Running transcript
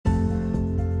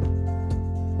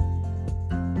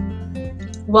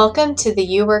Welcome to the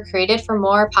You Were Created for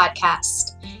More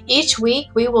podcast. Each week,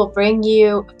 we will bring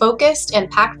you focused,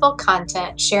 impactful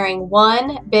content sharing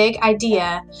one big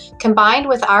idea combined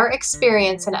with our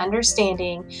experience and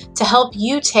understanding to help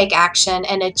you take action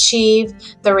and achieve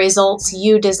the results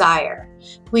you desire.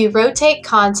 We rotate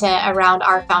content around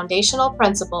our foundational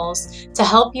principles to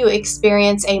help you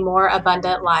experience a more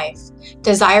abundant life,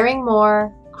 desiring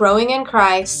more, growing in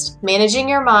Christ, managing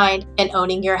your mind, and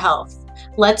owning your health.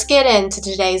 Let's get into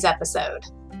today's episode.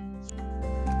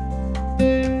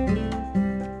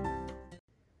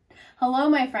 Hello,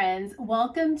 my friends.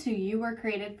 Welcome to You Were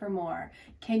Created for More.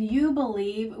 Can you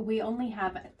believe we only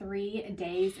have 3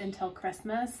 days until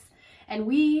Christmas? And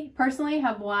we personally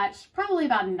have watched probably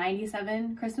about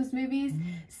 97 Christmas movies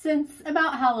since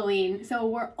about Halloween. So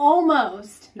we're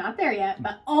almost, not there yet,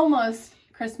 but almost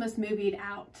Christmas movied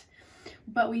out.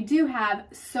 But we do have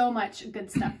so much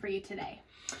good stuff for you today.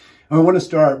 I want to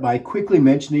start by quickly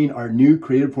mentioning our new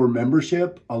Created for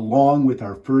membership along with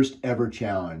our first ever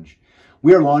challenge.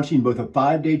 We are launching both a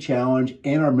 5-day challenge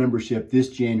and our membership this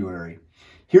January.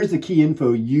 Here's the key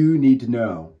info you need to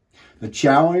know. The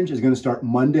challenge is going to start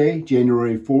Monday,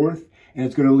 January 4th, and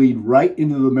it's going to lead right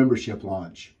into the membership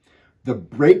launch. The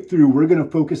breakthrough we're going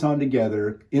to focus on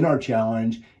together in our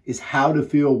challenge is how to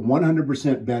feel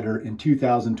 100% better in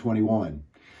 2021.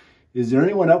 Is there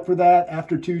anyone up for that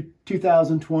after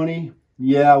 2020?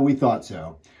 Yeah, we thought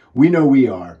so. We know we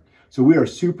are. So we are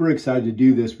super excited to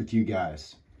do this with you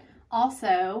guys.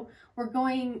 Also,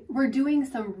 we're doing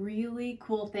some really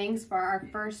cool things for our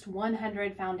first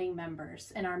 100 founding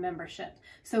members in our membership.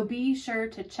 So be sure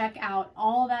to check out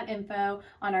all that info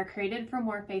on our Created for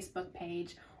More Facebook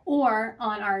page or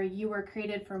on our You Were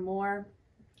Created for More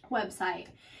website.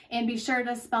 And be sure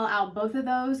to spell out both of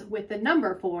those with the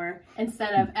number 4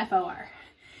 instead of FOR.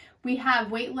 We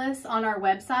have wait lists on our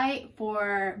website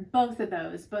for both of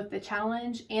those, both the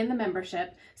challenge and the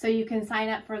membership. So you can sign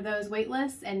up for those wait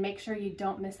lists and make sure you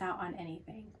don't miss out on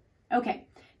anything. Okay,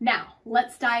 now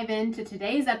let's dive into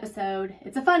today's episode.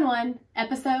 It's a fun one,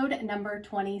 episode number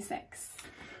 26.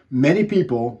 Many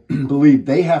people believe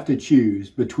they have to choose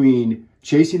between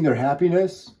chasing their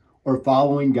happiness or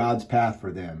following God's path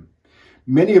for them.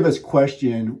 Many of us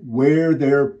question where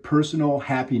their personal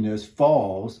happiness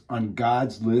falls on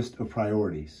God's list of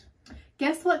priorities.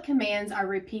 Guess what commands are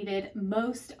repeated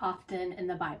most often in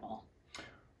the Bible?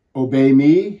 Obey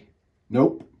me?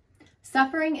 Nope.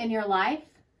 Suffering in your life?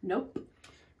 Nope.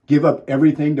 Give up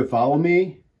everything to follow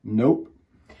me? Nope.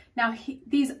 Now,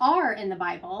 these are in the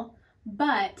Bible,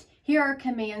 but here are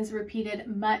commands repeated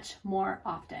much more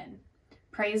often.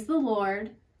 Praise the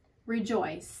Lord,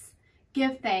 rejoice,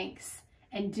 give thanks,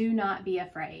 and do not be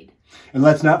afraid. And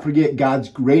let's not forget God's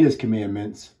greatest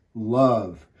commandments,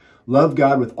 love. Love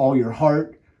God with all your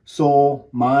heart, soul,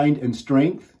 mind, and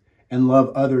strength, and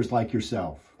love others like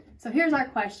yourself. So here's our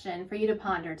question for you to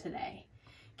ponder today.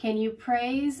 Can you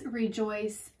praise,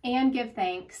 rejoice, and give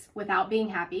thanks without being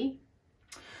happy?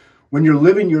 When you're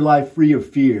living your life free of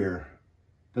fear,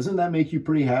 doesn't that make you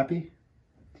pretty happy?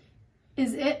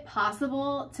 Is it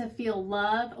possible to feel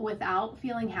love without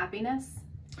feeling happiness?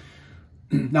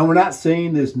 Now, we're not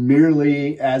saying this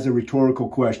merely as a rhetorical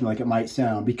question like it might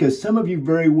sound, because some of you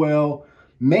very well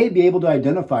may be able to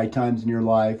identify times in your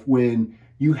life when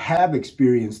you have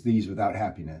experienced these without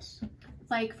happiness.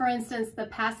 Like, for instance, the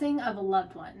passing of a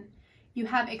loved one. You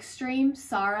have extreme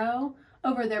sorrow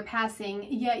over their passing,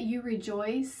 yet you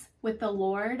rejoice with the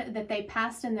Lord that they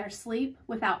passed in their sleep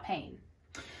without pain.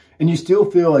 And you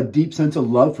still feel a deep sense of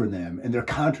love for them and their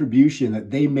contribution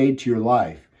that they made to your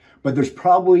life. But there's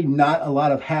probably not a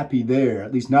lot of happy there,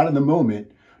 at least not in the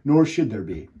moment, nor should there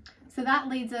be. So that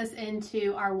leads us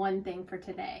into our one thing for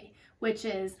today, which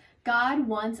is God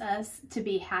wants us to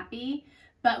be happy,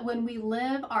 but when we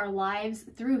live our lives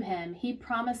through Him, He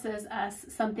promises us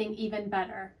something even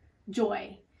better,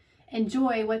 joy. And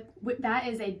joy, that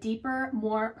is a deeper,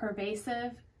 more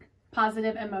pervasive,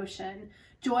 positive emotion.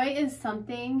 Joy is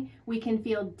something we can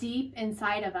feel deep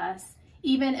inside of us,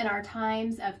 even in our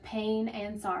times of pain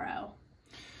and sorrow.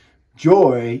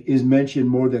 Joy is mentioned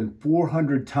more than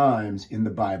 400 times in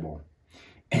the Bible.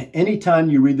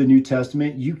 Anytime you read the New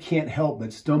Testament, you can't help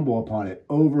but stumble upon it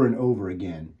over and over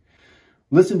again.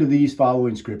 Listen to these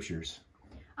following scriptures.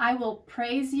 I will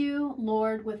praise you,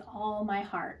 Lord, with all my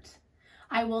heart.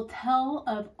 I will tell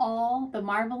of all the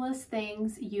marvelous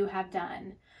things you have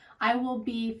done. I will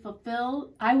be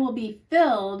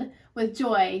filled with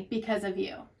joy because of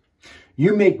you.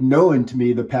 You make known to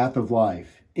me the path of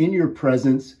life. In your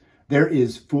presence, there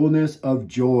is fullness of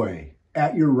joy.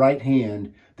 At your right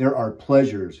hand, there are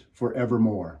pleasures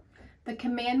forevermore. The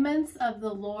commandments of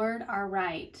the Lord are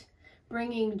right,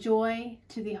 bringing joy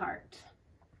to the heart.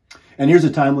 And here's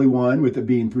a timely one, with it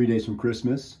being 3 days from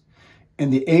Christmas.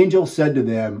 And the angel said to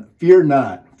them, "Fear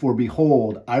not, for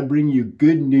behold, I bring you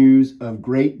good news of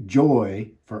great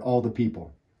joy for all the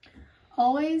people."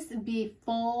 Always be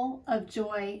full of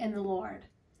joy in the Lord.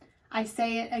 I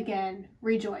say it again,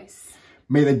 rejoice.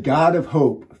 May the God of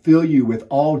hope fill you with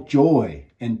all joy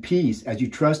and peace as you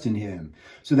trust in him,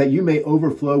 so that you may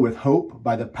overflow with hope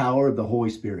by the power of the Holy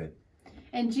Spirit.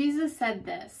 And Jesus said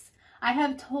this, I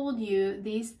have told you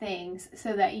these things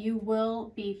so that you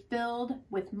will be filled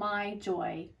with my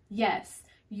joy. Yes,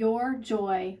 your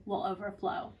joy will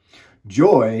overflow.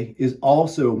 Joy is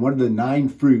also one of the 9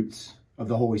 fruits of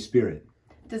the Holy Spirit.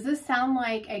 Does this sound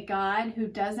like a God who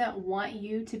doesn't want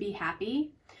you to be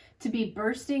happy? To be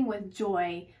bursting with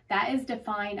joy, that is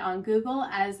defined on Google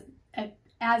as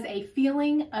a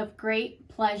feeling of great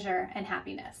pleasure and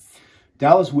happiness.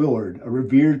 Dallas Willard, a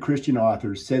revered Christian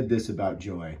author, said this about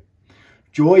joy.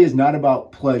 Joy is not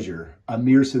about pleasure, a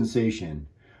mere sensation,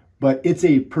 but it's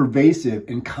a pervasive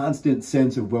and constant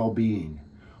sense of well-being.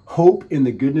 Hope in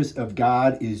the goodness of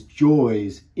God is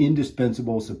joy's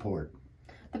indispensable support.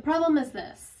 The problem is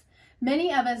this.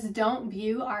 Many of us don't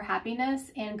view our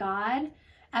happiness and God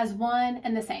as one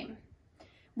and the same.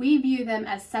 We view them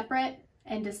as separate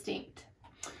and distinct.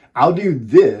 I'll do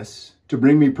this to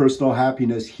bring me personal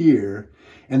happiness here,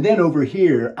 and then over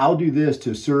here, I'll do this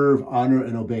to serve, honor,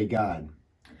 and obey God.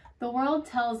 The world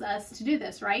tells us to do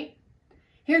this, right?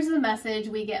 Here's the message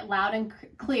we get loud and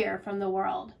clear from the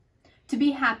world. To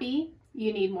be happy,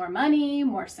 you need more money,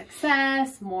 more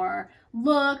success, more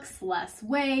looks, less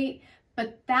weight,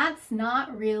 but that's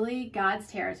not really God's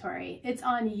territory. It's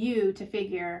on you to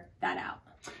figure that out.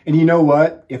 And you know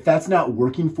what? If that's not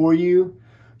working for you,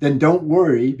 then don't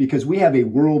worry, because we have a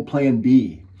world plan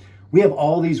B. We have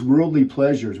all these worldly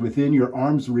pleasures within your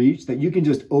arm's reach that you can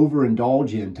just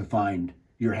overindulge in to find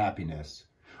your happiness.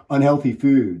 Unhealthy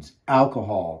foods,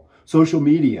 alcohol, social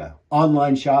media,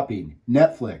 online shopping,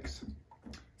 Netflix.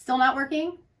 Still not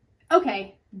working?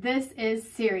 Okay, this is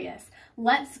serious.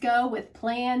 Let's go with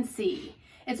plan C.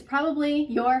 It's probably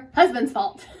your husband's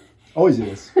fault. Always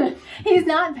is. He's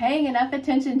not paying enough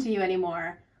attention to you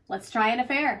anymore. Let's try an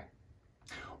affair.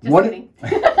 Just What? kidding.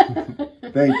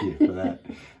 Thank you for that.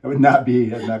 That would not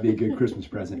be a good Christmas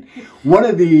present. One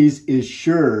of these is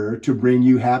sure to bring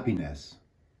you happiness.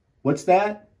 What's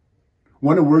that?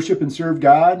 Want to worship and serve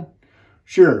God?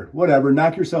 Sure, whatever,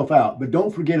 knock yourself out. But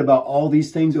don't forget about all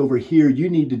these things over here you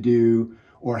need to do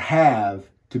or have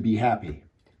to be happy.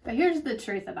 But here's the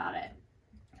truth about it.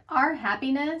 Our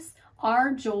happiness,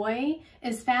 our joy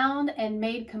is found and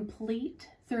made complete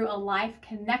through a life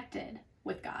connected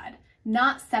with God,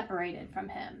 not separated from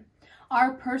him.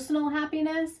 Our personal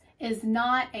happiness is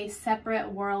not a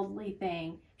separate worldly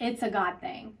thing. It's a God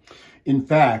thing. In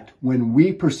fact, when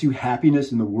we pursue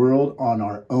happiness in the world on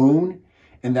our own,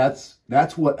 and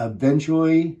that's what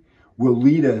eventually will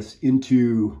lead us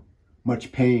into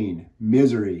much pain,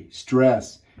 misery,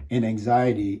 stress, and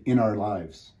anxiety in our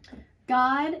lives.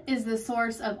 God is the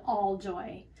source of all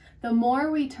joy. The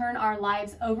more we turn our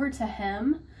lives over to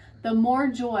him, the more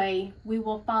joy we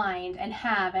will find and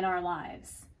have in our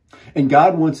lives. And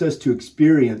God wants us to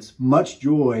experience much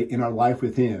joy in our life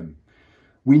with him.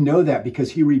 We know that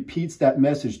because he repeats that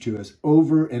message to us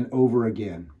over and over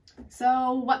again.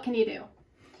 So what can you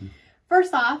do?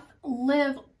 First off,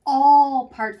 live all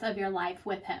parts of your life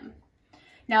with him.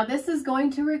 Now, this is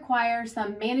going to require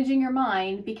some managing your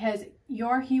mind because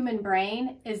your human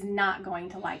brain is not going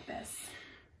to like this.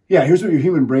 Yeah, here's what your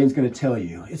human brain's going to tell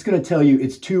you. It's going to tell you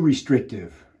it's too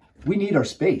restrictive. We need our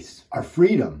space, our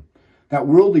freedom, that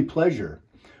worldly pleasure.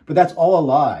 But that's all a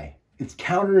lie. It's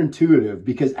counterintuitive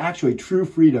because actually true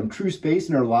freedom, true space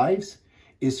in our lives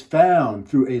is found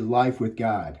through a life with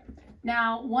God.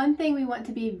 Now, one thing we want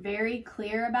to be very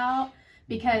clear about,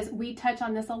 because we touch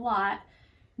on this a lot,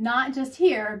 not just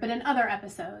here, but in other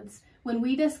episodes. When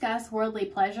we discuss worldly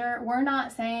pleasure, we're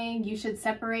not saying you should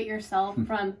separate yourself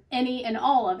from any and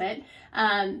all of it.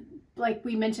 Like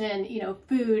we mentioned,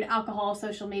 food, alcohol,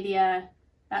 social media,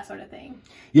 that sort of thing.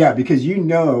 Yeah, because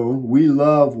we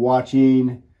love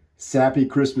watching sappy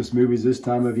Christmas movies this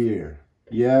time of year.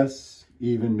 Yes,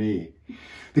 even me.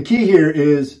 The key here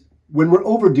is when we're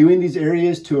overdoing these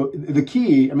areas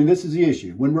this is the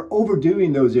issue. When we're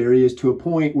overdoing those areas to a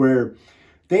point where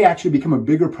they actually become a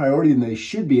bigger priority than they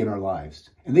should be in our lives.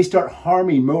 And they start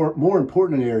harming more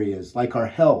important areas like our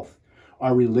health,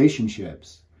 our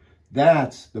relationships.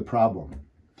 That's the problem.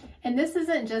 And this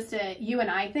isn't just a you and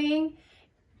I thing.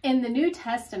 In the New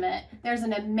Testament, there's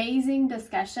an amazing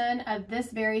discussion of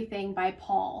this very thing by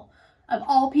Paul, of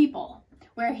all people,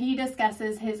 where he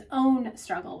discusses his own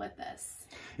struggle with this.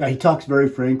 Yeah, he talks very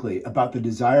frankly about the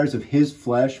desires of his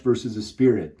flesh versus the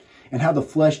spirit, and how the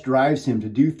flesh drives him to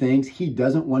do things he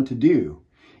doesn't want to do,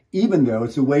 even though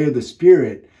it's the way of the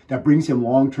spirit that brings him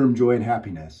long-term joy and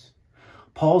happiness.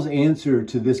 Paul's answer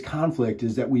to this conflict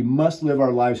is that we must live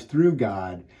our lives through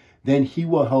God. Then he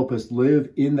will help us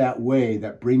live in that way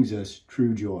that brings us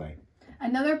true joy.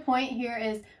 Another point here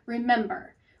is,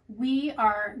 remember, we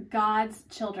are God's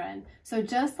children. So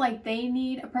just like they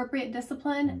need appropriate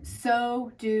discipline,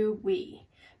 so do we.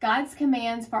 God's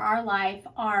commands for our life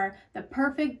are the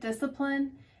perfect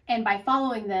discipline, and by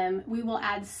following them, we will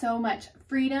add so much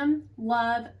freedom,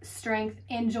 love, strength,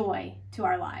 and joy to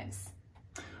our lives.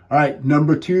 All right,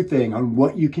 number 2 thing on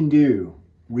what you can do.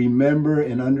 Remember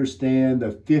and understand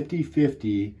the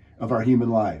 50-50 of our human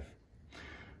life.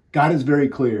 God is very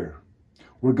clear.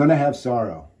 We're going to have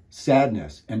sorrow,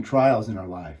 sadness, and trials in our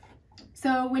life.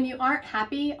 So when you aren't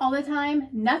happy all the time,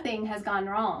 nothing has gone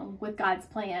wrong with God's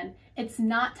plan. It's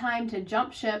not time to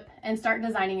jump ship and start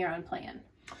designing your own plan.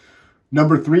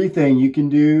 Number 3 thing you can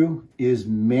do is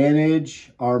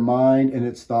manage our mind and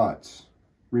its thoughts.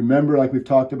 Remember, like we've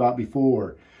talked about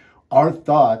before, our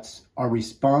thoughts are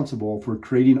responsible for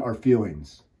creating our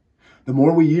feelings. The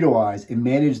more we utilize and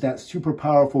manage that super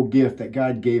powerful gift that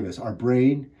God gave us, our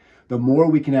brain, the more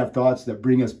we can have thoughts that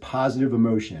bring us positive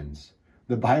emotions.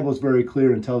 The Bible is very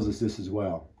clear and tells us this as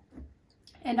well.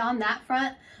 And on that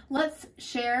front, let's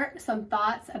share some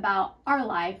thoughts about our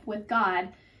life with God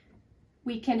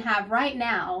we can have right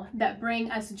now that bring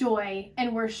us joy,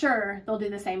 and we're sure they'll do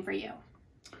the same for you.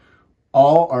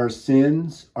 All our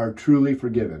sins are truly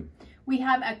forgiven. We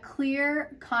have a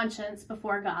clear conscience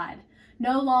before God.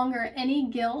 No longer any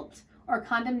guilt or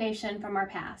condemnation from our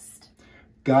past.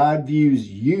 God views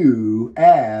you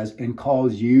as and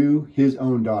calls you his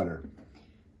own daughter.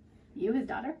 You his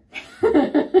daughter?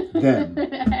 Them.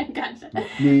 Gotcha.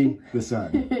 Me, the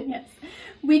son. Yes.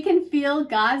 We can feel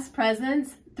God's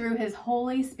presence through his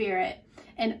Holy Spirit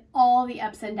in all the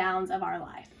ups and downs of our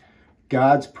life.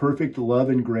 God's perfect love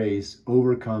and grace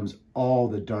overcomes all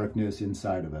the darkness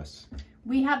inside of us.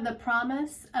 We have the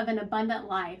promise of an abundant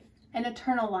life, an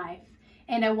eternal life,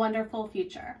 and a wonderful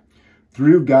future.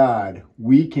 Through God,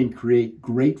 we can create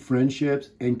great friendships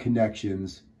and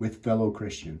connections with fellow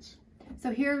Christians.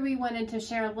 So here we wanted to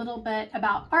share a little bit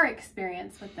about our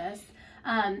experience with this.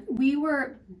 We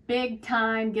were big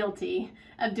time guilty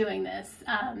of doing this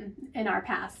in our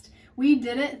past. We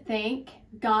didn't think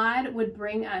God would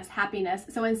bring us happiness.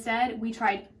 So instead, we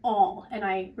tried all, and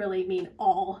I really mean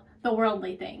all, the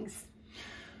worldly things.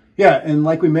 Yeah, and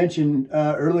like we mentioned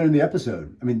earlier in the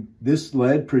episode, I mean, this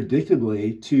led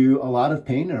predictably to a lot of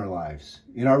pain in our lives,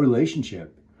 in our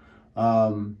relationship,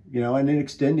 and it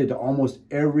extended to almost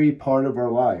every part of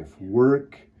our life,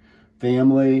 work,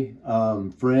 family,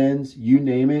 friends, you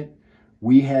name it.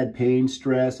 We had pain,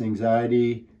 stress,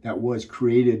 anxiety that was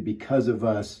created because of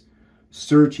us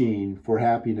searching for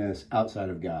happiness outside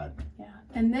of God. Yeah.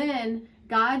 And then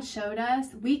God showed us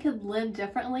we could live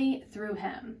differently through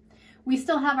him. We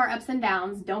still have our ups and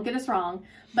downs, don't get us wrong,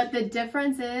 but the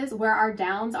difference is where our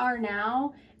downs are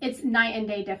now, it's night and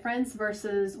day difference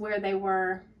versus where they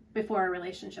were before our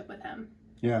relationship with him.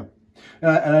 Yeah.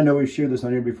 And I know we've shared this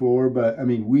on here before, but I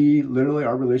mean, we literally,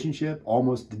 our relationship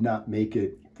almost did not make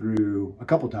it through a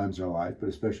couple times in our life, but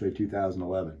especially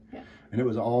 2011. Yeah. And it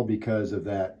was all because of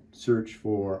that search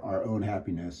for our own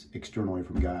happiness externally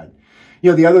from God.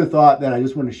 The other thought that I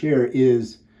just want to share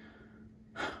is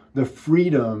the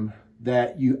freedom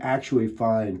that you actually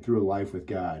find through a life with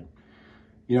God.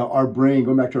 Our brain,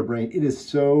 going back to our brain, it is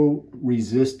so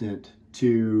resistant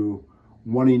to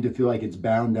wanting to feel like it's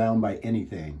bound down by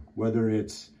anything, whether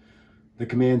it's the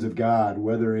commands of God,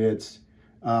 whether it's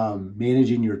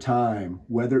managing your time,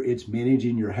 whether it's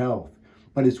managing your health.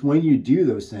 But it's when you do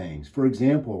those things, for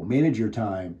example, manage your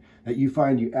time, that you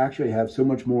find you actually have so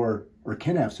much more, or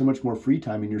can have so much more free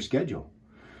time in your schedule.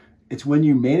 It's when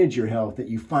you manage your health that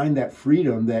you find that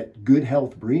freedom that good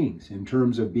health brings in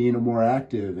terms of being more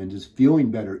active and just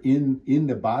feeling better in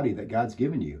the body that God's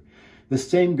given you. The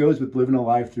same goes with living a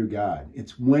life through God.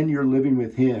 It's when you're living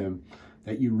with him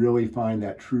that you really find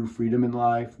that true freedom in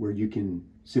life, where you can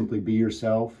simply be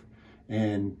yourself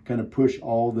and kind of push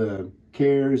all the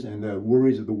cares and the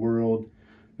worries of the world,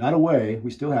 not away,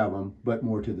 we still have them, but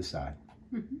more to the side.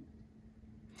 Mm-hmm.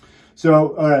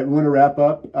 So, all right, we want to wrap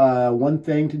up. One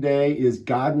thing today is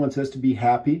God wants us to be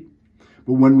happy,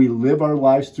 but when we live our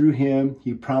lives through him,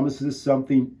 he promises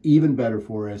something even better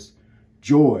for us,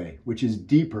 joy, which is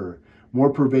deeper, more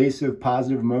pervasive,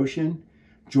 positive emotion.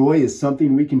 Joy is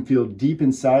something we can feel deep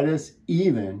inside us,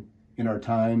 even in our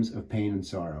times of pain and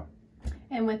sorrow.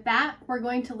 And with that, we're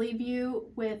going to leave you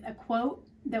with a quote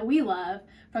that we love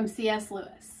from C.S.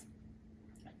 Lewis.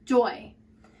 Joy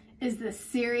is the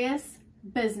serious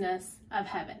business of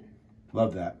heaven.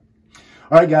 Love that.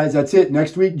 All right, guys, that's it.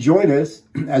 Next week, join us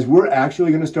as we're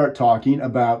actually going to start talking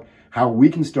about how we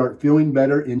can start feeling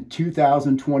better in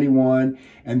 2021,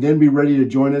 and then be ready to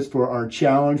join us for our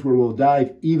challenge where we'll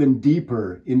dive even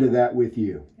deeper into that with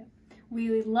you.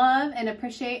 We love and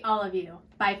appreciate all of you.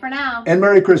 Bye for now. And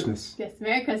Merry Christmas. Yes,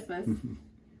 Merry Christmas.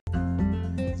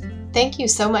 Thank you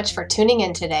so much for tuning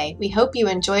in today. We hope you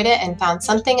enjoyed it and found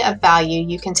something of value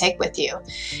you can take with you.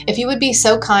 If you would be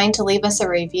so kind to leave us a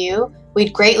review,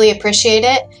 we'd greatly appreciate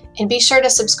it. And be sure to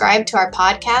subscribe to our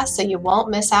podcast so you won't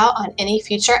miss out on any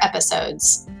future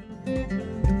episodes.